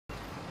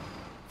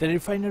The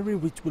refinery,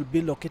 which will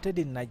be located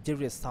in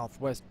Nigeria's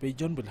southwest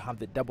region, will have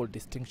the double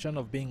distinction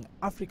of being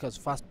Africa's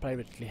first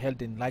privately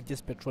held and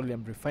largest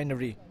petroleum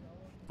refinery.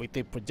 With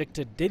a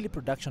projected daily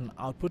production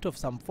output of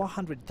some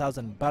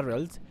 400,000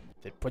 barrels,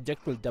 the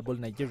project will double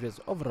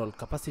Nigeria's overall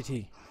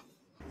capacity.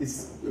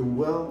 It's a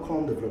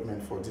welcome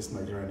development for this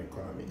Nigerian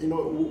economy. You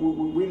know,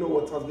 we know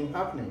what has been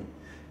happening.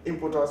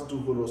 Importers do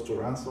hold us to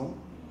ransom,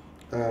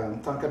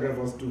 tanker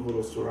drivers do hold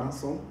us to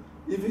ransom,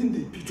 even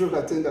the petrol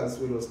attendants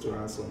hold us to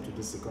ransom to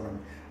this economy.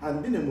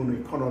 And being a mono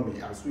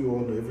economy, as we all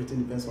know,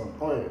 everything depends on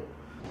oil.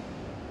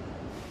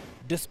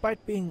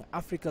 Despite being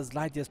Africa's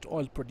largest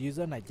oil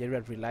producer,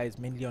 Nigeria relies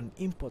mainly on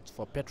imports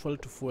for petrol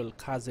to fuel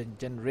cars and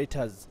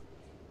generators.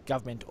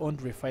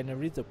 Government-owned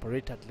refineries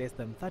operate at less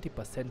than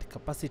 30%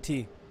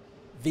 capacity.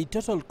 The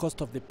total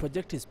cost of the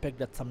project is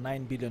pegged at some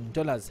 $9 billion,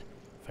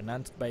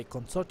 financed by a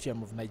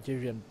consortium of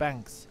Nigerian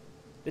banks.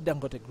 The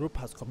Dangote Group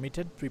has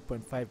committed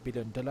 $3.5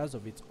 billion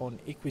of its own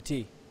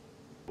equity.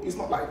 It's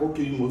not like,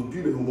 okay, you must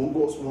build a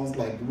humongous ones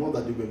like the one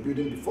that they were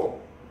building before.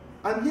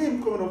 And here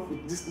I'm coming up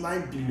with this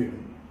 $9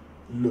 billion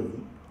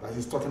loan that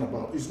he's talking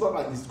about. It's not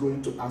like he's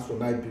going to ask for $9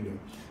 billion.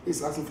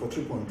 He's asking for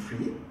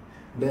 3.3,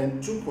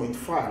 then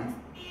 2.5,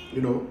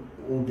 you know,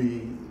 will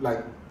be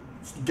like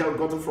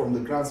gotten from the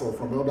grants or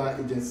from other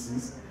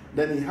agencies.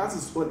 Then he has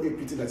his own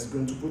equity that he's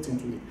going to put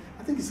into it.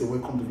 I think it's a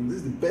welcome development. This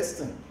is the best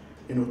thing,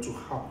 you know, to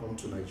happen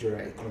to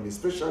Nigeria economy,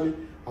 especially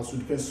as we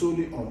depend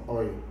solely on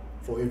oil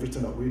for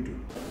everything that we do.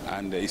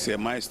 And it's a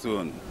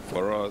milestone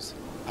for us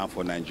and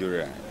for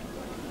Nigeria.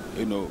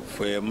 You know,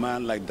 for a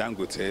man like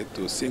Dangote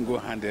to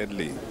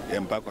single-handedly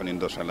embark on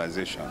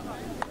industrialization,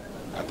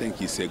 I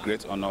think it's a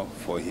great honor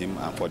for him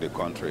and for the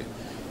country.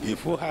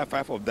 If we have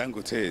 5 of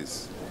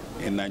Dangotes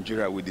in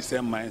Nigeria with the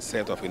same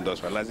mindset of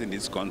industrializing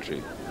this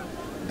country,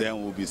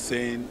 then we'll be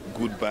saying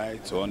goodbye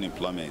to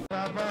unemployment.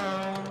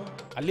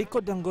 Aliko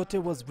Dangote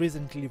was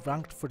recently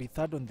ranked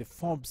 43rd on the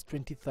Forbes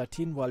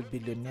 2013 World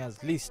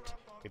Billionaires list,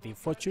 with a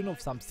fortune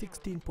of some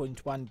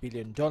 $16.1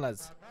 billion.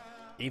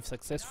 If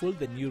successful,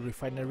 the new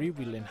refinery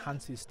will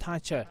enhance his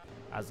stature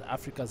as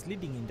Africa's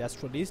leading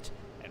industrialist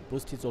and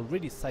boost his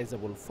already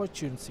sizable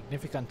fortune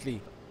significantly.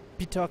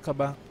 Peter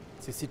Wakaba,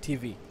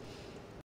 CCTV.